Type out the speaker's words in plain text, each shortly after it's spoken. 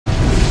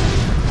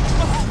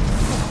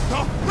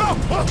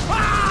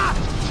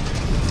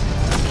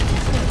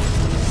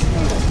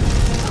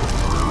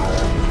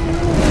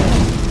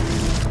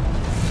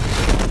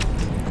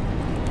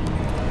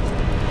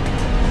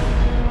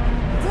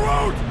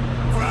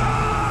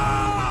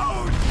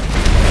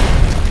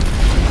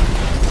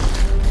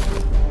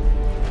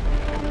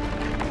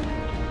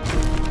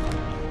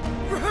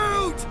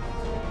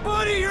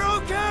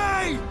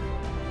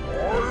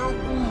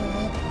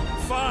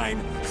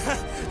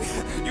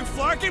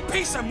fucking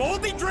piece of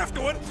moldy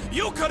driftwood!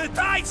 You could have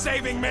died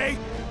saving me!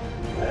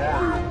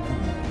 I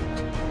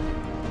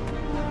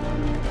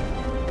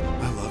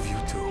love you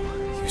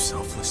too, you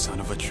selfless son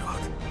of a truck.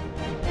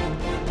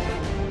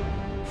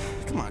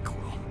 Come on,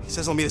 Quill. He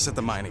says he'll meet us at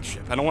the mining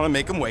ship. I don't want to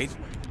make him wait.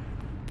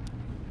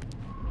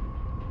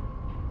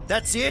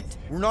 That's it?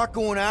 We're not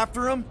going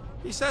after him?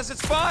 He says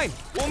it's fine.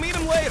 We'll meet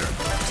him later.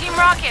 Team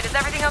Rocket, is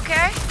everything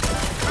okay?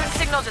 Groot's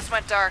signal just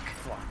went dark.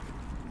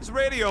 His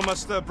radio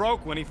must have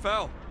broke when he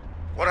fell.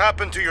 What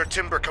happened to your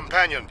timber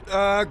companion?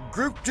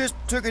 Groot just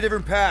took a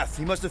different path.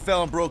 He must have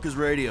fell and broke his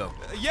radio.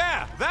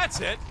 Yeah,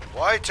 that's it.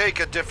 Why take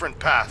a different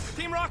path?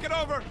 Team Rocket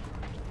over.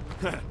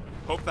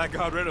 Hope that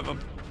got rid of him.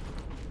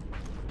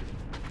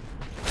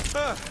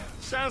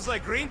 Sounds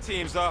like Green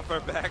Team's off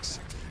our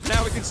backs.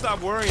 Now we can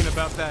stop worrying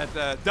about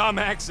that dumb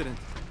accident.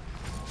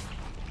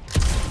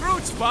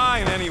 Groot's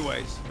fine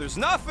anyways. There's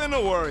nothing to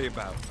worry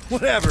about.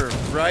 Whatever,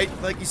 right?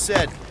 Like you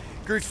said,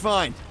 Groot's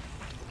fine.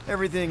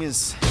 Everything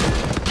is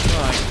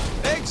fine.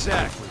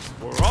 Exactly.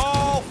 We're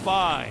all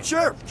fine.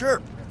 Sure,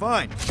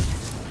 fine.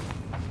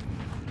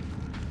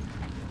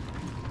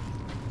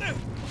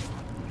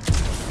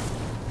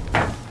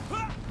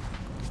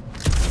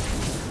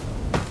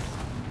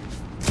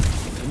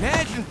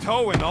 Imagine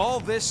towing all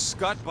this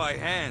scut by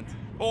hand.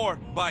 Or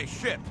by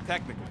ship,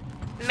 technically.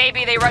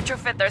 Maybe they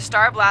retrofit their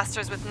Star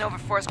Blasters with Nova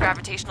Force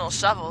gravitational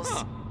shovels.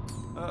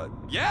 Huh.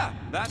 Yeah,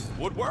 that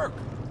would work.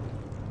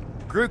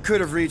 Groot could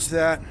have reached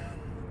that.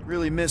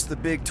 Really missed the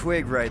big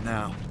twig right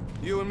now.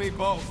 You and me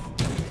both.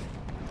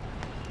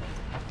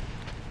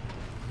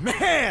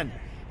 Man!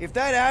 If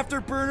that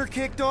afterburner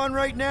kicked on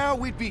right now,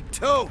 we'd be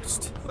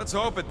toast! Let's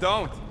hope it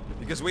don't,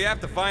 because we have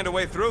to find a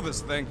way through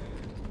this thing.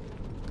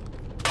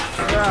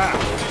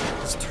 Ah,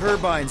 this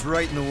turbine's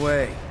right in the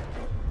way.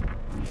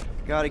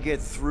 Gotta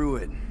get through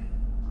it.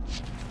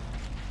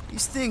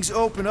 These things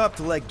open up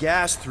to let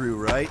gas through,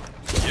 right?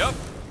 Yep.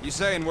 You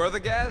saying we're the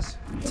gas?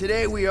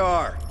 Today we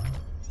are.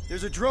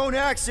 There's a drone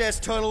access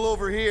tunnel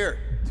over here.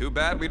 Too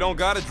bad we don't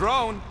got a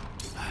drone.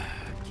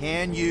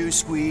 Can you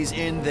squeeze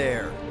in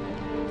there?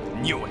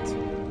 Knew it.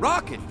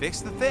 Rocket,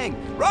 fix the thing.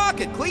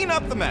 Rocket, clean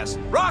up the mess.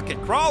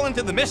 Rocket, crawl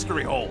into the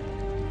mystery hole.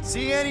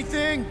 See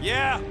anything?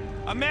 Yeah,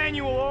 a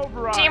manual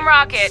override. Team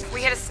Rocket,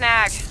 we hit a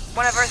snag.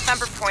 One of our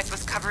thumper points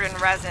was covered in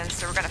resin,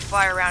 so we're gonna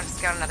fly around to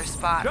scout another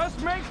spot.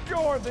 Just make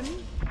sure that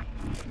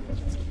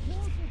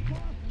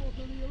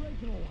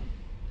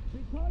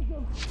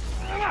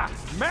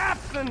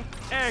maps and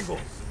angles.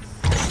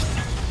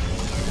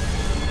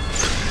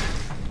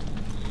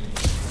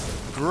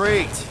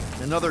 Great.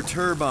 Another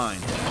turbine.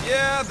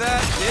 Yeah,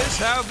 that is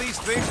how these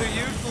things are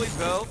usually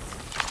built.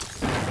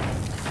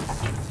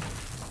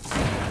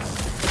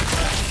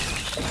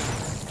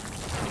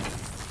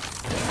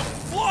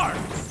 Floor!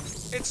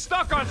 It's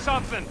stuck on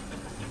something.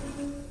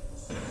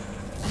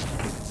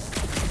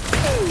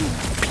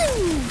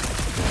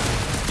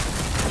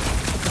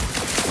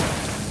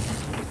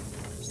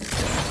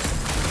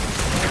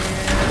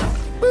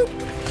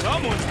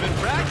 Someone's been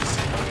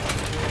practicing.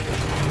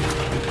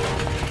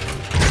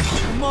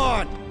 Come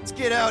on, let's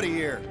get out of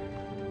here.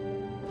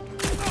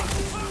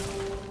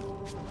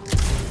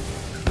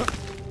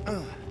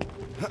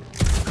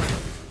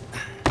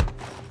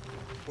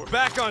 We're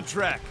back on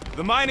track.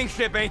 The mining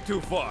ship ain't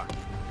too far.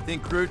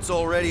 Think Groot's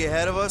already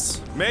ahead of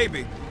us?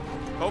 Maybe.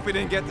 Hope he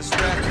didn't get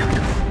distracted.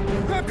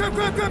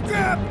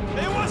 Grab!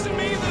 It wasn't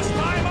me this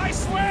time, I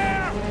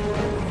swear!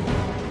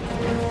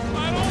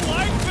 I don't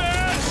like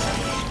this!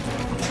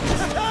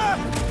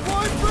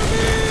 One for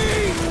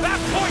me! That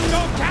point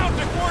don't count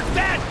if we're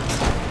dead!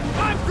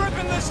 I'm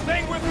gripping this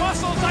thing with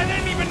muscles I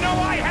didn't even know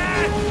I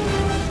had!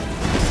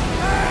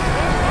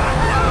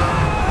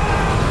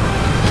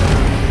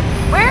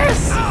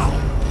 Where's... Ow!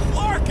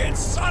 Larkin,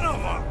 son of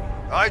a...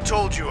 I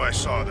told you I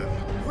saw them.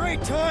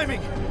 Great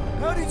timing!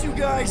 How did you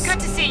guys... Good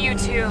to see you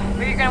two,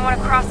 but you're gonna want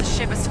to cross the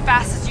ship as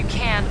fast as you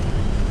can.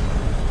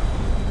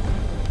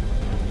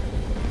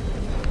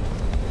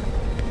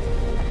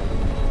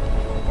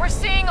 We're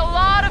seeing a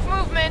lot of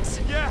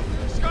movement. Yeah,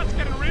 Scott's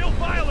getting real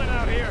violent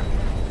out here.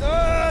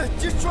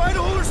 Just try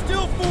to hold her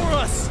still for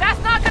us!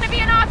 That's not gonna be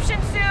an option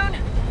soon.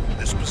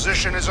 This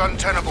position is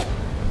untenable.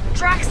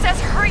 Drax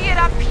says hurry it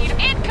up, Peter.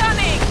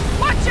 Incoming!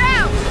 Watch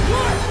out!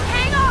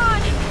 Hang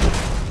on!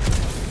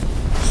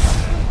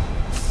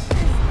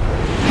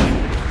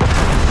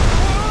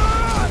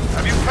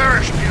 Have you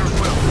perished, Peter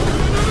Quill?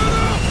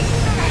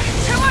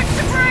 Too much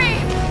debris!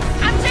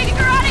 I'm taking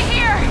her out of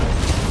here!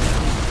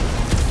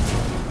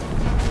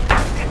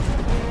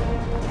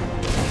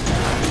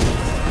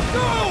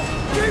 Go!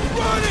 Keep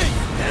running!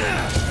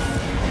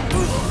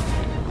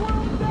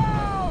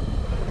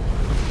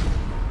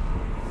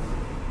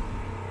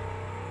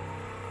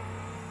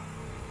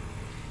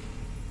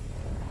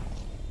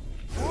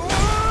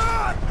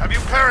 Have you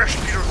perished,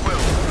 Peter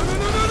Quill?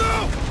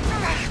 No!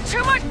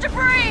 Too much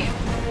debris!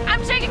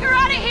 I'm taking her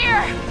out of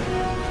here!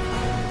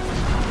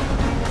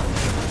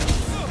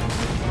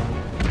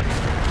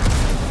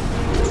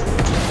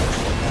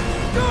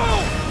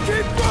 Go!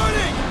 Keep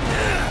running!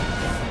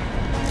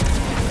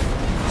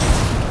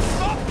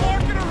 Stop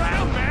barking around!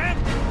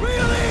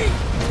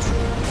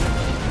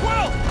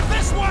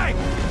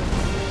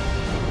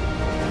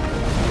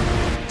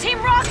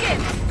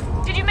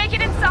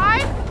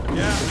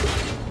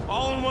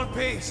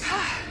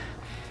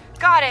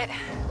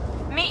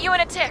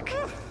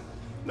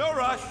 No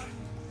rush.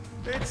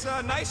 It's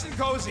nice and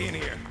cozy in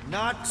here.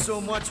 Not so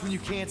much when you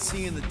can't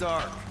see in the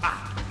dark.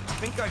 Ah, I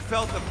think I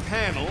felt the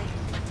panel.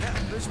 Yeah,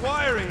 there's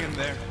wiring in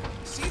there.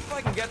 See if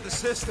I can get the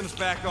systems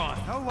back on.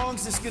 How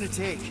long's this gonna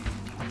take?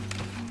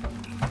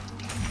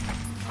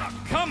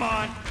 Come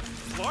on!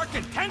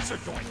 Larkin tensor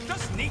joint,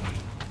 just neat.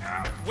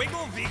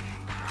 Wiggle the...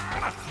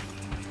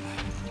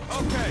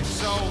 Okay,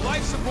 so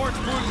life support's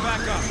booting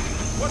back up.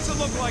 What's it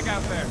look like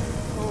out there?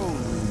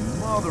 Holy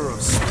mother of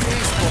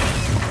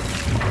spaceballs!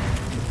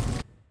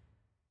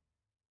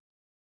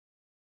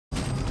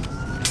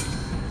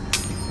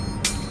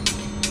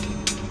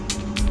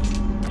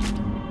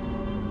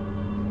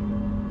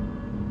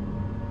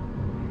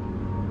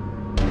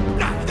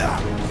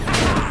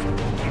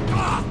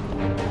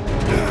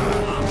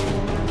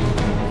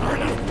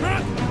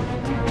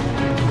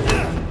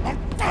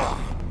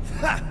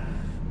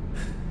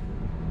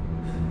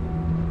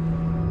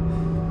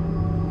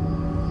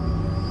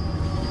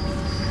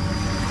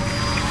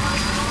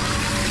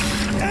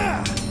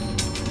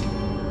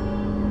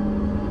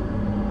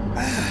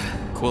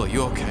 Quill,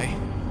 you okay?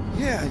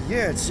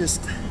 Yeah, it's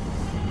just...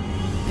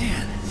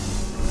 Man.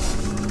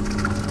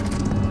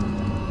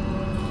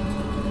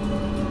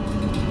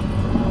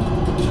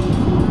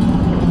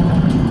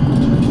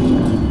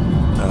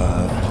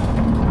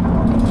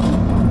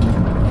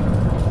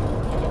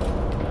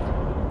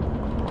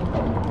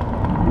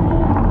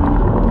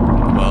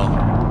 Well,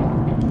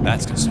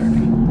 that's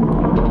concerning.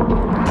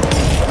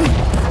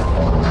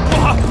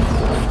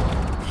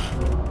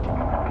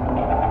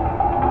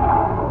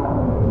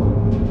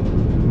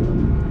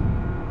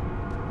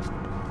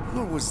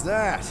 What was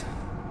that?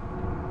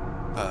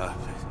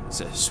 It's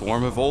a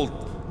swarm of old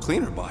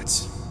cleaner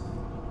bots.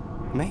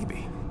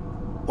 Maybe.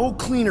 Old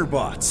cleaner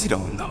bots. You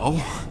don't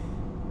know.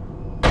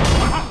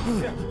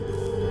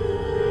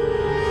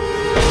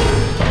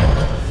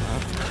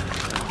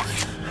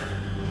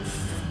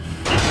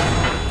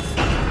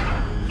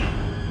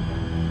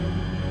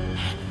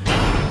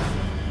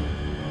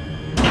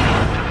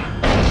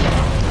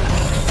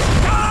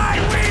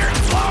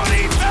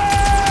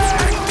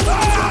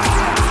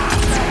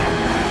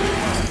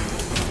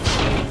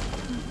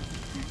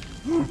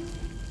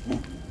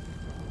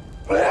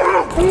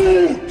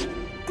 Groot!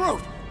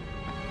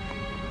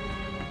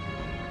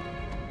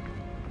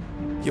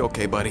 You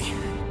okay, buddy?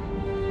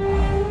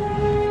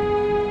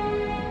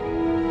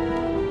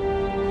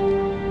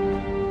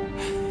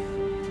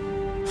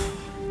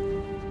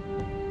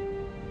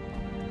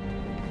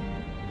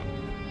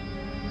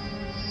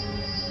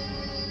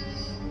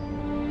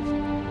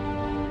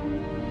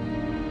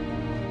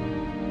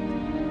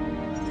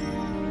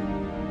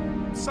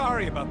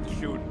 Sorry about the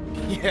shooting.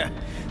 Yeah,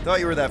 thought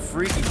you were that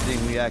freaky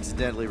thing we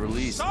accidentally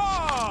released.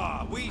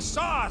 We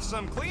saw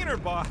some cleaner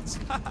bots,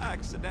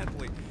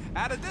 accidentally,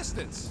 at a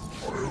distance.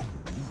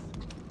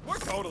 We're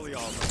totally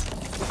all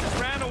right. Just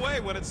ran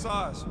away when it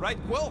saw us, right,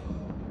 Quill?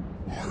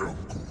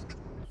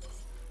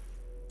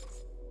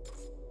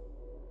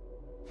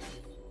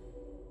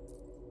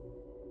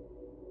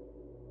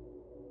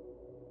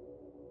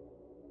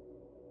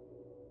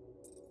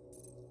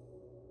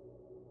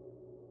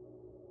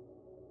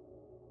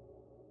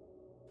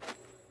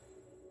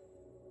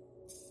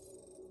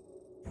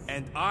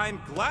 And I'm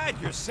glad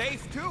you're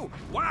safe, too.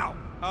 Wow.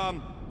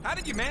 How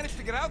did you manage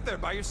to get out there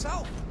by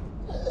yourself?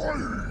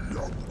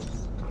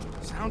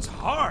 Sounds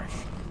harsh.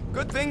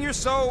 Good thing you're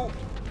so...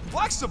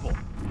 flexible.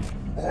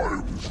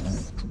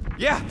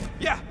 Yeah.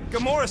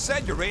 Gamora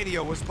said your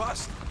radio was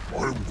bust.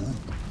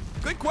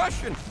 Good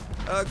question.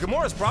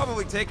 Gamora's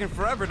probably taken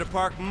forever to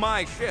park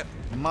my ship.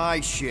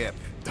 My ship.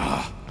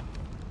 Duh.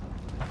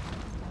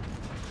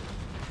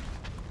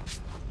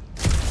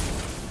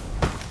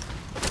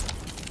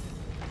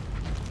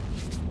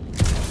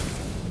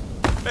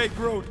 Hey,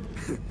 Groot.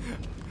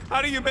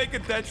 How do you make a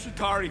dead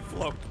Chitauri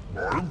float?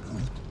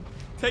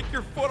 Take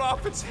your foot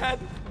off its head.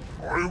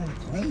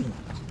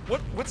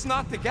 What's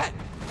not to get?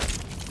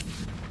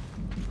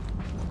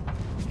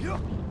 Yeah.